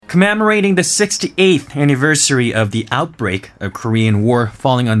Commemorating the 68th anniversary of the outbreak of Korean War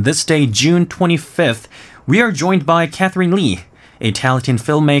falling on this day, June 25th, we are joined by Catherine Lee, a talented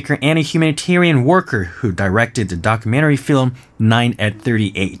filmmaker and a humanitarian worker who directed the documentary film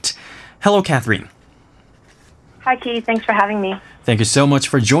 9at38. Hello, Catherine. Hi, Keith. Thanks for having me. Thank you so much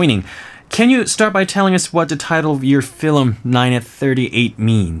for joining. Can you start by telling us what the title of your film 9at38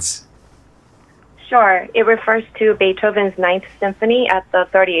 means? Sure. It refers to Beethoven's Ninth Symphony at the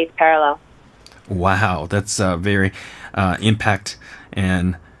 38th parallel. Wow, that's a very impact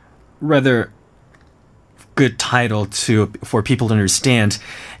and rather good title for people to understand.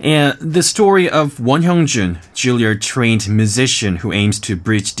 And the story of Won Hyung-jun, Juilliard-trained musician who aims to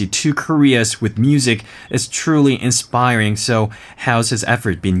bridge the two Koreas with music, is truly inspiring. So how's his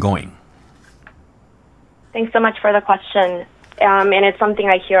effort been going? Thanks so much for the question. And it's something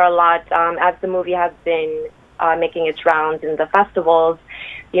I hear a lot as the movie has been making its rounds in the festivals.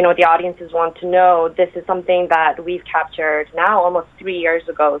 You know, the audiences want to know this is something that we've captured now almost 3 years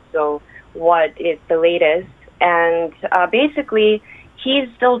ago. So what is the latest? And basically, he's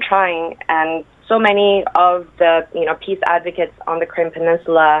still trying. And so many of the, peace advocates on the Korean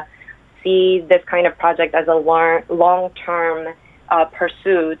Peninsula see this kind of project as a long-term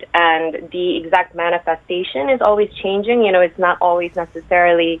pursuit, and the exact manifestation is always changing. It's not always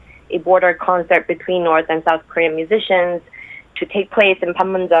necessarily a border concert between North and South Korean musicians to take place in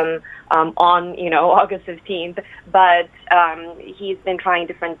Panmunjom on, August 15th. But he's been trying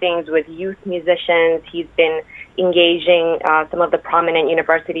different things with youth musicians. He's been engaging some of the prominent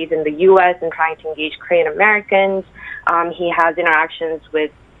universities in the U.S. and trying to engage Korean Americans. He has interactions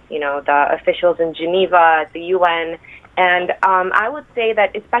with, the officials in Geneva, at the UN. And I would say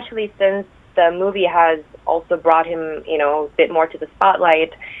that especially since the movie has also brought him, a bit more to the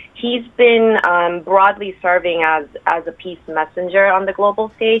spotlight, he's been broadly serving as a peace messenger on the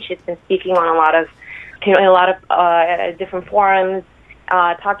global stage. He's been speaking on a lot of different forums,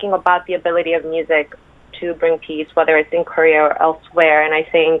 talking about the ability of music to bring peace, whether it's in Korea or elsewhere. And I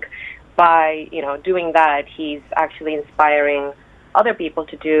think by, doing that, he's actually inspiring other people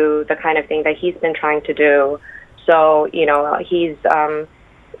to do the kind of thing that he's been trying to do. So, he's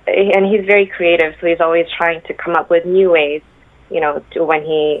very creative, so he's always trying to come up with new ways, to when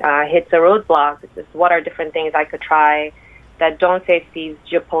he hits a roadblock. It's just, what are different things I could try that don't face these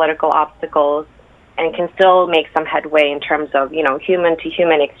geopolitical obstacles and can still make some headway in terms of,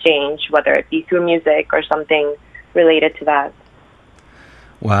 human-to-human exchange, whether it be through music or something related to that.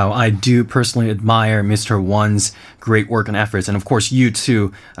 Wow, I do personally admire Mr. Won's great work and efforts, and of course you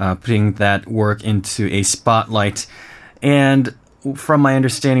too, putting that work into a spotlight. And from my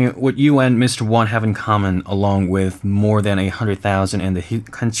understanding, what you and Mr. Won have in common, along with more than 100,000 in the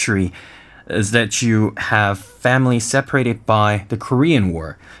country, is that you have family separated by the Korean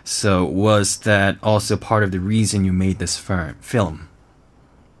War. So was that also part of the reason you made this film?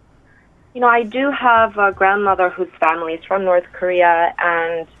 I do have a grandmother whose family is from North Korea,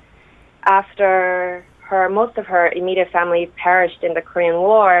 and after most of her immediate family perished in the Korean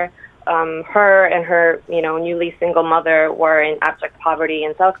War, her and her, newly single mother were in abject poverty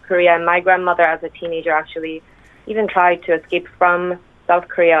in South Korea. And my grandmother, as a teenager, actually even tried to escape from South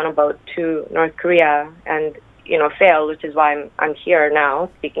Korea on a boat to North Korea and, failed, which is why I'm here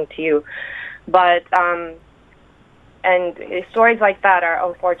now speaking to you. But, and stories like that are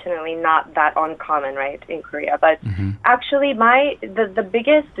unfortunately not that uncommon, right, in Korea. But actually, the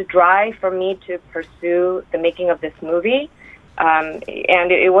biggest drive for me to pursue the making of this movie, and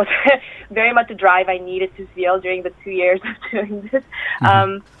it was very much a drive I needed to feel during the 2 years of doing this,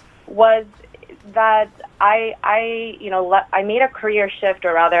 was that I made a career shift,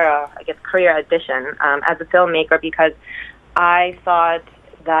 or rather, career addition as a filmmaker, because I thought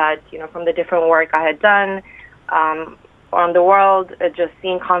that, from the different work I had done, on the world, just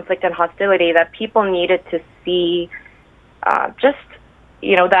seeing conflict and hostility, that people needed to see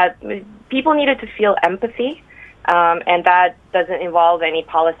that people needed to feel empathy, and that doesn't involve any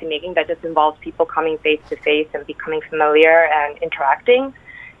policy making. That just involves people coming face to face and becoming familiar and interacting.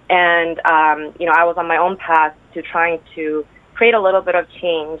 And, I was on my own path to trying to create a little bit of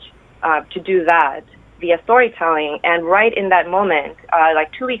change to do that via storytelling. And right in that moment,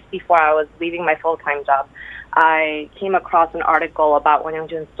 2 weeks before I was leaving my full-time job, I came across an article about Won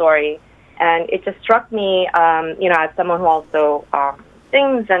Hyung-jun's story, and it just struck me, as someone who also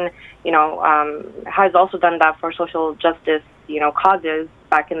sings and, has also done that for social justice, causes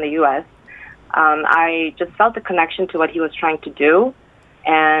back in the U.S. I just felt the connection to what he was trying to do.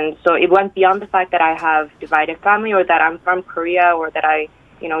 And so it went beyond the fact that I have divided family or that I'm from Korea or that I,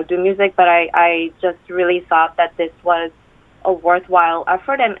 do music, but I just really thought that this was a worthwhile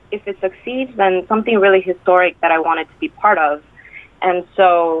effort. And if it succeeds, then something really historic that I wanted to be part of. And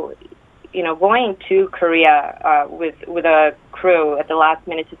so, going to Korea with a crew at the last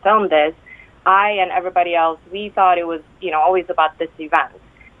minute to film this, I and everybody else, we thought it was, always about this event,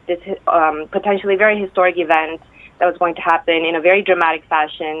 this potentially very historic event that was going to happen in a very dramatic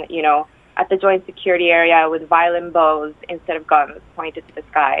fashion, at the joint security area with violin bows instead of guns pointed to the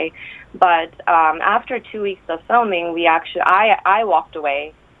sky. But after 2 weeks of filming, I walked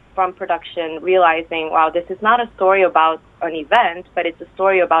away from production realizing, wow, this is not a story about an event, but it's a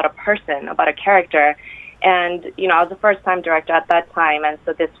story about a person, about a character. And, I was a first-time director at that time, and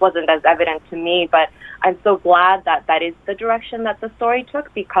so this wasn't as evident to me, but I'm so glad that that is the direction that the story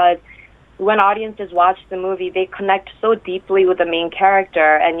took, because when audiences watch the movie, they connect so deeply with the main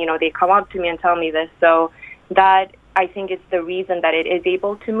character, and, they come up to me and tell me this. So that, I think, is the reason that it is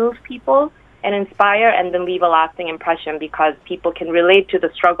able to move people and inspire and then leave a lasting impression, because people can relate to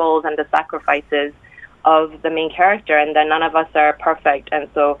the struggles and the sacrifices of the main character, and then none of us are perfect, and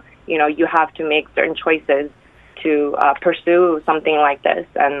so you have to make certain choices to pursue something like this.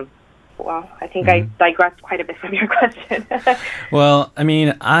 And, well, I think I digressed quite a bit from your question. Well, I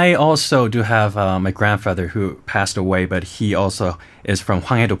mean, I also do have my grandfather who passed away, but he also is from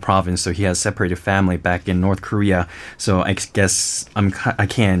Hwanghae-do province, so he has separated family back in North Korea. So I guess I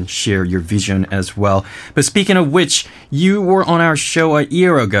can share your vision as well. But speaking of which, you were on our show a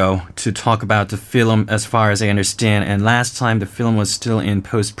year ago to talk about the film, as far as I understand, and last time the film was still in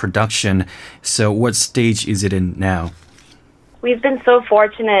post-production. So what stage is it in now? We've been so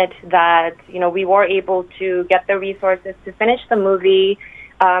fortunate that, we were able to get the resources to finish the movie.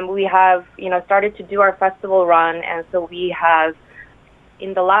 We have, started to do our festival run, and so we have,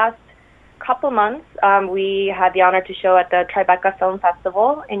 in the last couple months, we had the honor to show at the Tribeca Film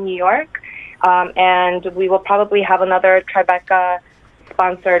Festival in New York, and we will probably have another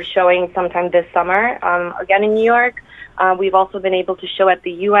Tribeca-sponsored showing sometime this summer, again in New York. We've also been able to show at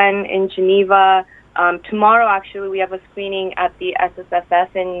the UN in Geneva. Tomorrow, actually, we have a screening at the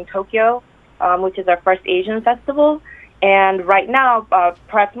SSFF in Tokyo, which is our first Asian festival. And right now,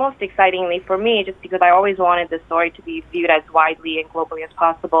 perhaps most excitingly for me, just because I always wanted this story to be viewed as widely and globally as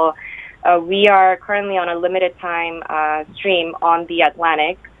possible, we are currently on a limited time stream on The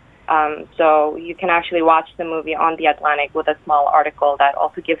Atlantic. So you can actually watch the movie on The Atlantic with a small article that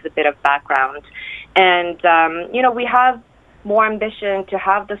also gives a bit of background. And, we have more ambition to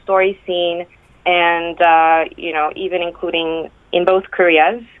have the story seen, and, even including in both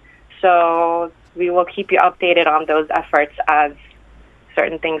Koreas. So we will keep you updated on those efforts as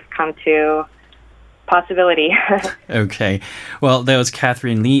certain things come to possibility. Okay. Well, that was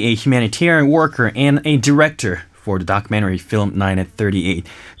Catherine Lee, a humanitarian worker and a director for the documentary film 9at38.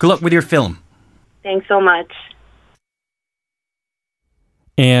 Good luck with your film. Thanks so much.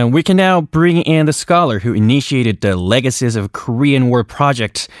 And we can now bring in the scholar who initiated the Legacies of Korean War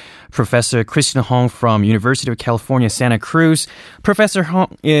project, Professor Christian Hong from University of California, Santa Cruz. Professor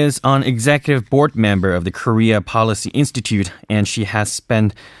Hong is an executive board member of the Korea Policy Institute, and she has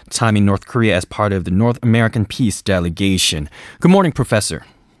spent time in North Korea as part of the North American Peace Delegation. Good morning, Professor.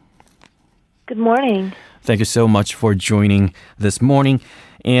 Good morning. Thank you so much for joining this morning.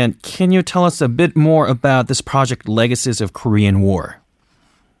 And can you tell us a bit more about this project, Legacies of Korean War?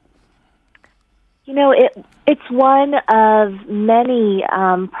 It's one of many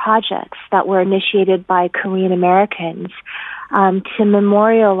projects that were initiated by Korean Americans to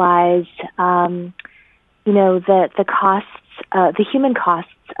memorialize, the costs, the human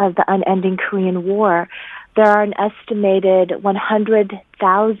costs of the unending Korean War. There are an estimated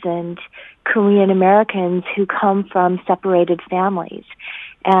 100,000 Korean Americans who come from separated families.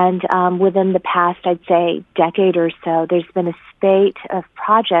 And within the past, I'd say, decade or so, there's been a spate of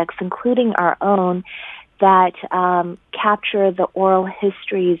projects, including our own, that capture the oral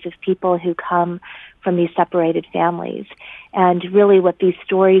histories of people who come from these separated families. And really what these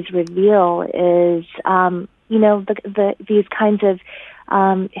stories reveal is, these kinds of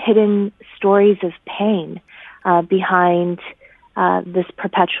hidden stories of pain behind this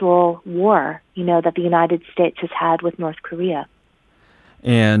perpetual war, that the United States has had with North Korea.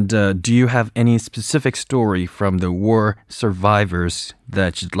 And do you have any specific story from the war survivors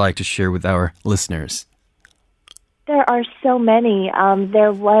that you'd like to share with our listeners? There are so many.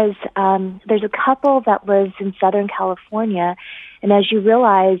 There's a couple that lives in Southern California, and as you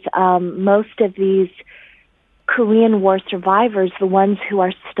realize, most of these Korean War survivors, the ones who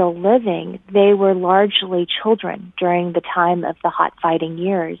are still living, they were largely children during the time of the hot fighting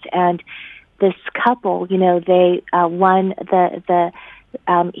years. And this couple, they won the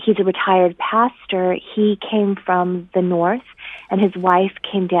He's a retired pastor. He came from the north, and his wife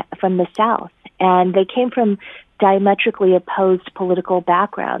came from the south. And they came from diametrically opposed political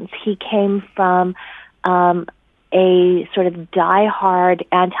backgrounds. He came from a sort of diehard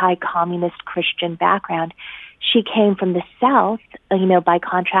anti-communist Christian background. She came from the south, by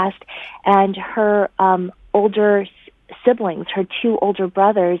contrast, and her older siblings, her two older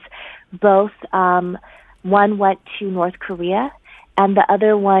brothers, both, one went to North Korea, and the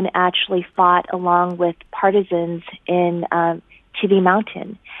other one actually fought along with partisans in Chibi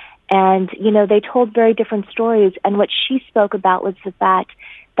Mountain. And, they told very different stories, and what she spoke about was the fact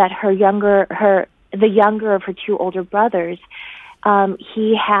that the younger of her two older brothers,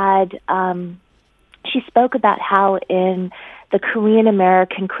 she spoke about how in the Korean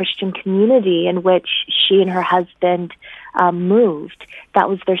American Christian community in which she and her husband moved, that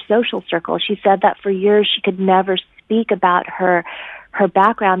was their social circle. She said that for years she could never speak about her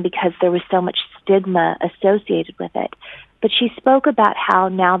background because there was so much stigma associated with it. But she spoke about how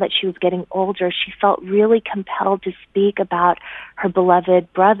now that she was getting older, she felt really compelled to speak about her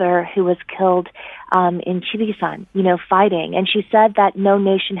beloved brother who was killed in Chibisan, fighting. And she said that no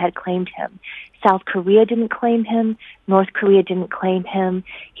nation had claimed him. South Korea didn't claim him. North Korea didn't claim him.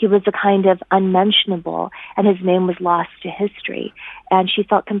 He was a kind of unmentionable, and his name was lost to history. And she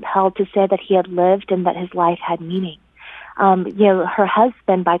felt compelled to say that he had lived and that his life had meaning. Her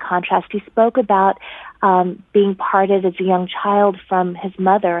husband, by contrast, he spoke about being parted as a young child from his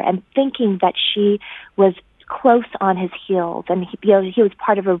mother and thinking that she was close on his heels. And he was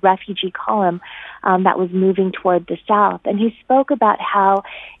part of a refugee column that was moving toward the south. And he spoke about how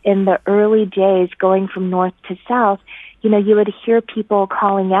in the early days, going from north to south, you would hear people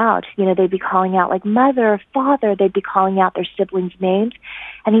calling out, they'd be calling out like mother, father, they'd be calling out their siblings' names.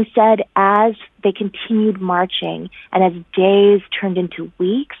 And he said as they continued marching and as days turned into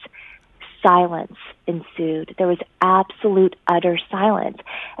weeks, silence ensued. There was absolute, utter silence.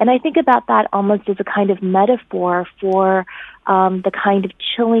 And I think about that almost as a kind of metaphor for the kind of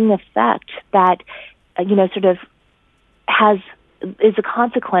chilling effect that, sort of is a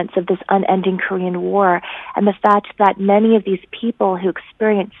consequence of this unending Korean War, and the fact that many of these people who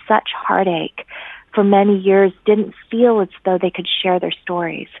experienced such heartache for many years didn't feel as though they could share their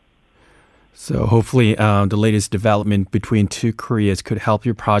stories. So hopefully the latest development between two Koreas could help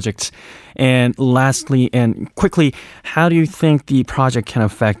your projects. And lastly and quickly, how do you think the project can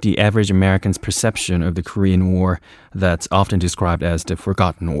affect the average American's perception of the Korean War that's often described as the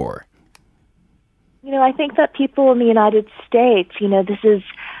forgotten war? I think that people in the United States, this is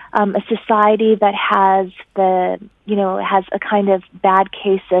a society that has has a kind of bad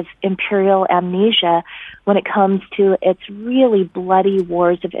case of imperial amnesia when it comes to its really bloody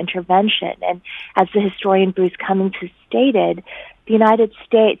wars of intervention. And as the historian Bruce Cummings has stated, the United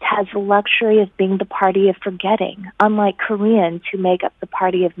States has the luxury of being the party of forgetting, unlike Koreans who make up the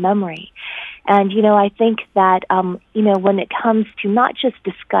party of memory. And, I think that, when it comes to not just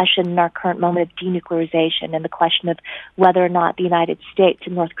discussion in our current moment of denuclearization and the question of whether or not the United States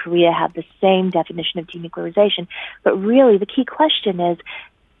and North Korea have the same definition of denuclearization, but really the key question is,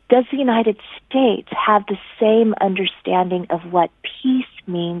 does the United States have the same understanding of what peace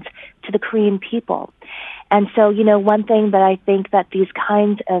means to the Korean people? And so, one thing that I think that these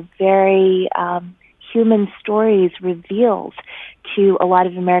kinds of very human stories reveals to a lot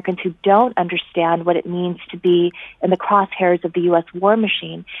of Americans who don't understand what it means to be in the crosshairs of the U.S. war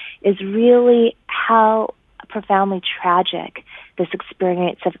machine is really how profoundly tragic this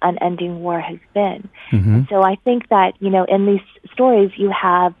experience of unending war has been. Mm-hmm. So I think that, in these stories you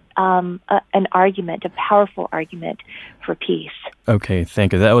have an argument, a powerful argument for peace. Okay,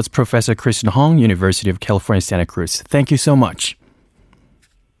 thank you. That was Professor Kristen Hong, University of California, Santa Cruz. Thank you so much.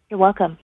 You're welcome.